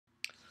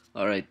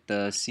Alright,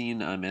 the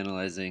scene I'm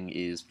analyzing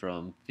is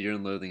from Fear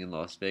and Loathing in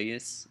Las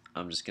Vegas.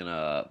 I'm just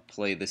gonna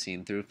play the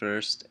scene through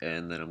first,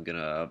 and then I'm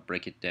gonna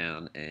break it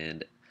down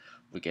and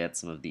look at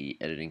some of the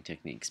editing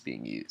techniques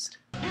being used.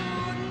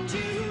 Wouldn't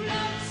you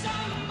love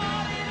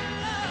somebody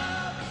to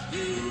love?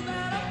 You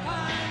better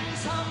find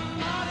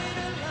somebody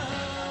to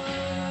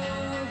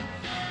love.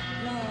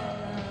 Love.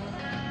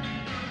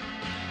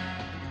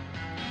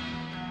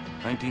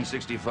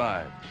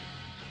 1965,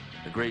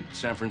 the great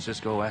San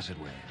Francisco acid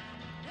wave.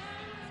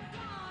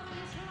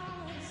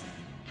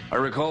 I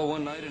recall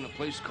one night in a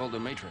place called the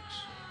Matrix.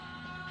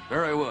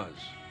 There I was.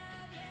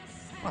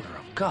 Mother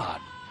of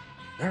God,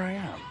 there I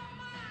am.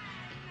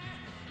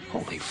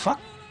 Holy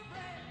fuck.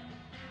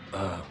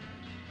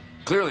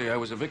 Clearly I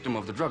was a victim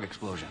of the drug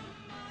explosion.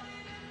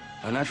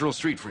 A natural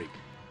street freak,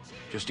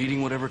 just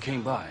eating whatever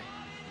came by.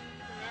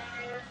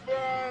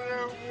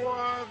 Anybody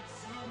wants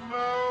some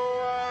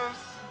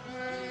LSD?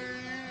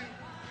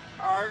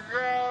 I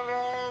got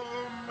all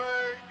the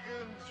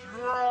makings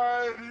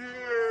right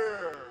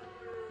here.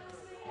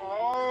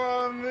 All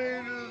I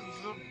need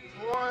is a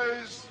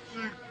place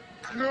to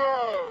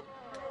cook.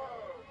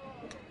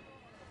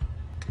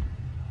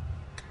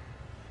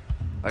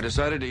 I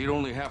decided to eat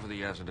only half of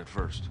the acid at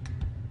first,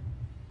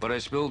 but I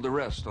spilled the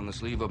rest on the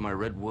sleeve of my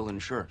red woolen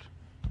shirt.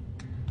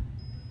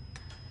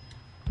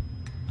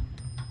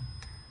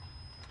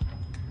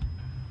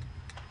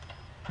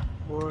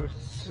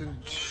 What's the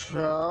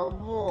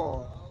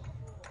trouble?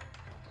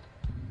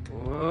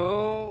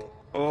 Well,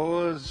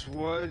 all this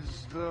white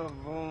stuff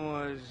on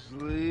my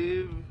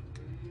sleeve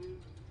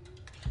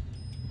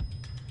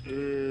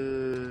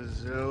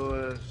is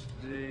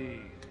LSD.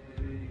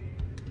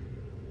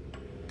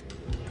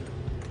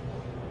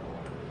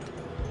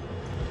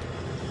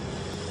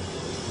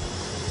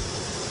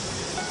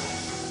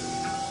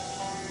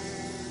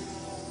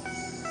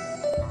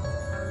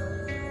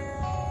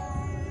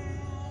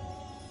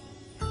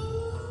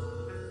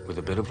 With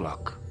a bit of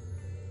luck,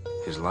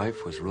 his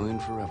life was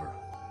ruined forever.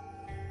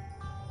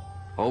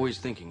 Always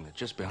thinking that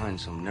just behind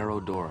some narrow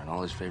door in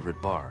all his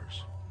favorite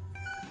bars,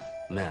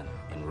 men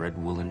in red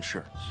woolen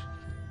shirts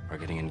are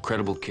getting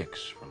incredible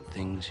kicks from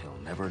things he'll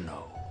never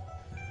know.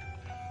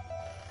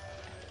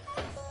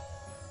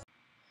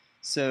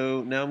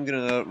 So now I'm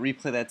gonna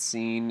replay that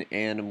scene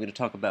and I'm gonna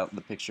talk about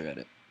the picture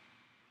edit.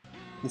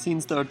 The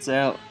scene starts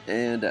out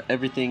and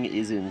everything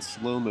is in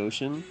slow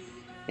motion,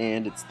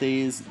 and it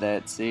stays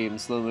that same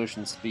slow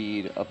motion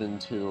speed up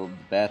until the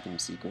bathroom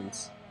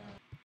sequence.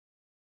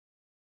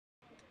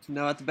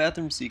 Now at the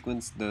bathroom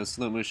sequence, the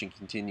slow motion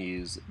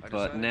continues,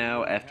 but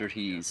now after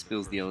he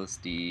spills the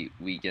LSD,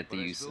 we get the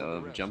use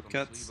of jump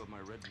cuts.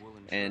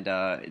 And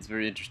it's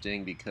very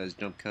interesting because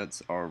jump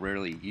cuts are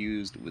rarely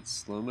used with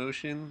slow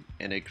motion,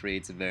 and it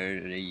creates a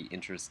very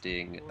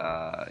interesting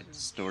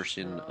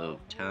distortion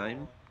of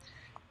time.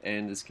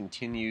 And this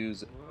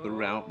continues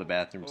throughout the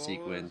bathroom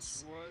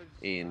sequence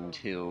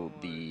until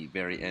the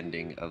very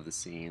ending of the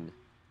scene.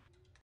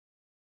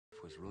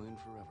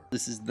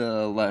 This is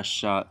the last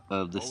shot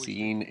of the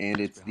scene,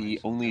 and it's the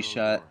only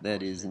shot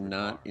that is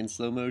not in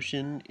slow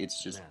motion.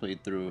 It's just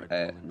played through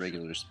at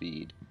regular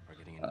speed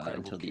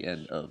until the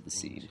end of the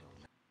scene.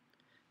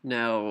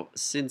 Now,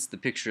 since the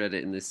picture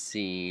edit in this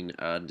scene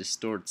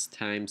distorts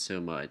time so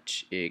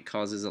much, it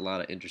causes a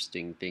lot of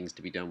interesting things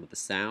to be done with the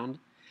sound.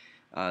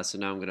 So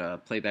now I'm going to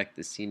play back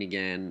the scene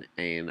again,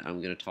 and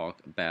I'm going to talk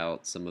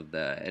about some of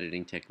the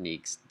editing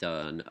techniques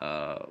done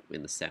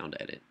in the sound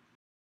edit.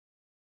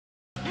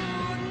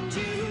 Wouldn't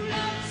you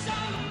love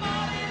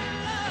somebody to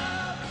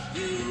love?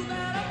 You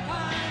better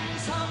find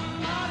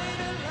somebody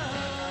to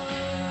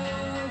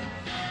love.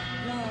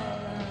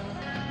 Love.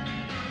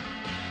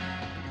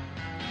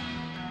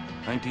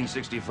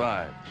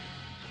 1965,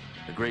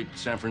 the great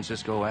San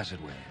Francisco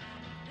acid wave.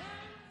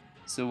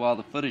 So while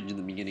the footage in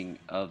the beginning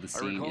of the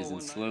scene is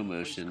in slow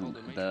motion,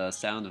 the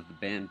sound of the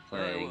band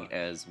playing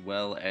as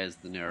well as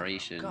the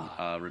narration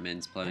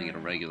remains playing at a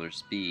regular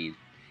speed,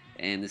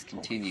 and this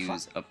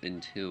continues up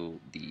until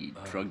the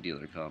drug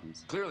dealer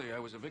comes. Clearly, I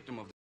was a victim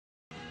of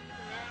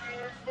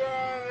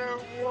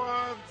Anybody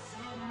wants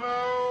some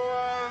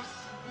LSD?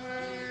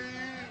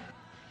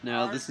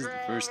 Now this is the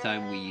first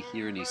time we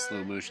hear any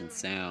slow motion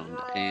sound,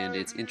 and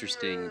it's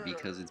interesting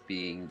because it's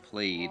being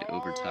played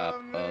over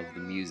top of the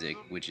music,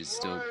 which is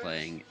still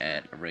playing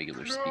at a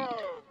regular speed.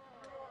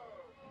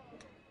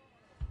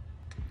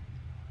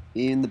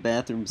 In the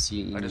bathroom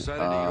scene, we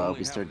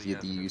start to get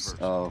the use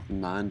of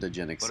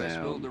non-diegetic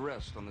sound,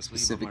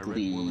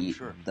 specifically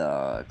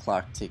the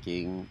clock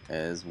ticking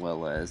as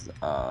well as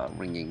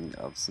ringing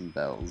of some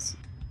bells.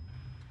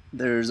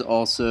 There's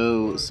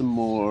also some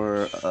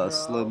more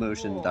slow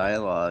motion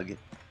dialogue.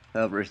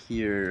 However,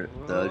 here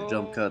the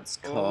jump cuts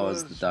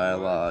cause the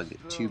dialogue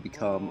to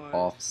become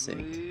off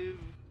sync.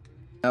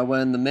 Now,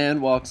 when the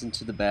man walks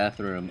into the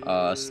bathroom,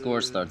 a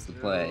score starts to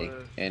play,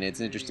 and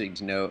it's interesting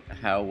to note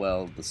how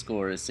well the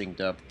score is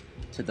synced up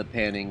to the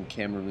panning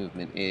camera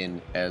movement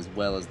in, as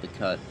well as the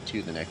cut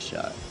to the next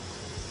shot.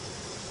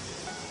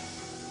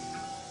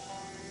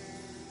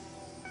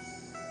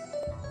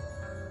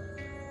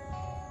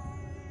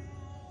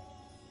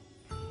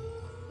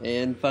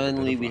 And and a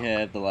bit finally, of we luck.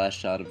 have the last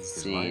shot of the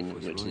His life scene,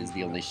 was which ruined is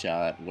the only forever.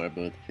 shot where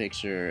both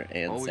picture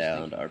and Always sound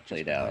thinking are that just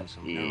played out behind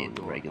some narrow in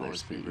door in all regular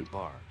his speed. favorite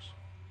bars,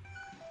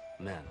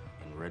 men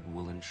in red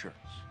woolen shirts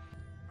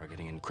are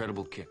getting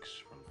incredible kicks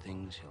from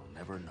things he'll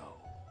never know.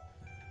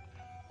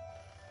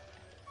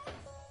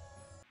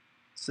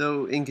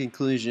 So, in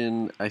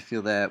conclusion, I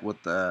feel that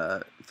what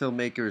the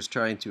filmmaker is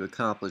trying to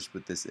accomplish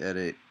with this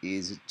edit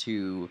is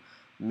to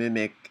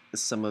mimic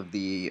some of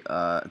the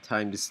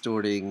time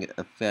distorting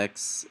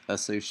effects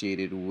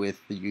associated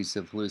with the use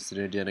of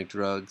hallucinogenic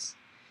drugs.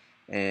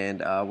 And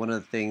one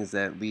of the things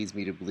that leads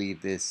me to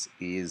believe this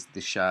is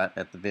the shot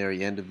at the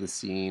very end of the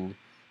scene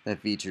that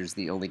features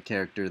the only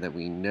character that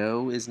we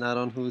know is not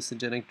on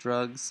hallucinogenic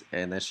drugs,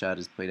 and that shot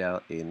is played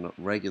out in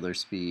regular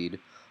speed,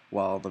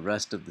 while the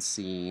rest of the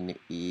scene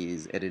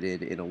is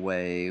edited in a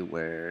way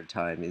where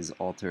time is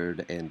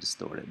altered and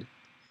distorted.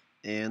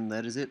 And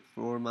that is it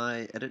for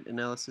my edit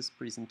analysis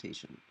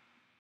presentation.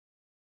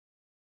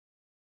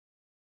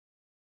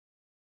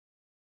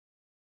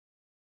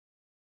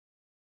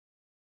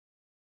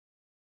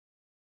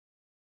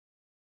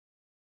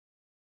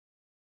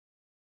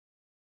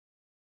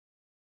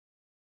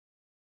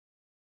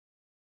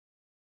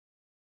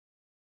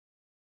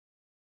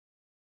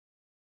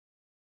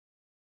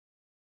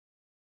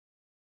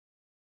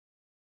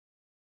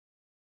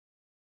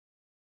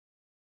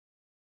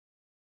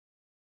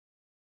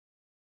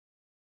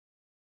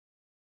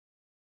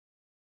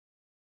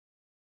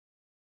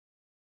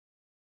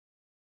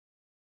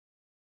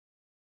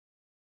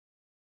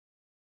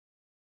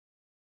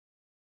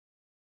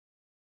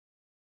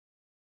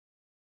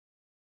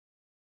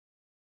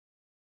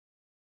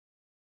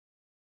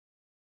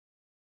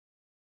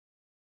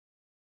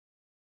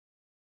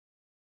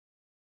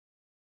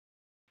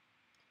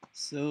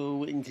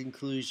 So, in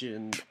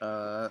conclusion,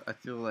 I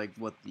feel like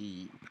what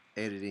the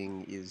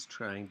editing is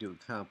trying to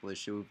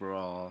accomplish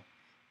overall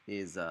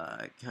is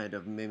kind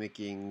of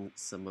mimicking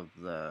some of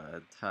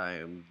the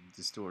time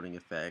distorting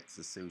effects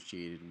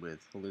associated with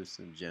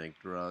hallucinogenic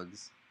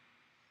drugs.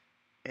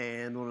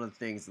 And one of the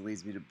things that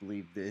leads me to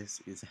believe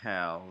this is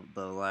how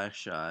the last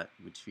shot,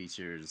 which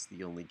features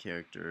the only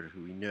character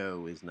who we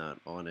know is not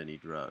on any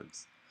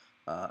drugs,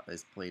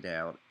 is played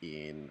out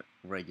in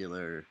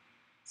regular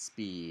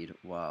speed,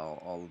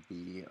 while all of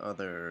the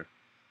other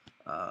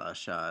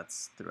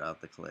shots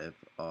throughout the clip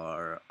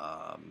are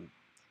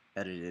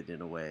edited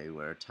in a way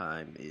where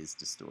time is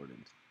distorted.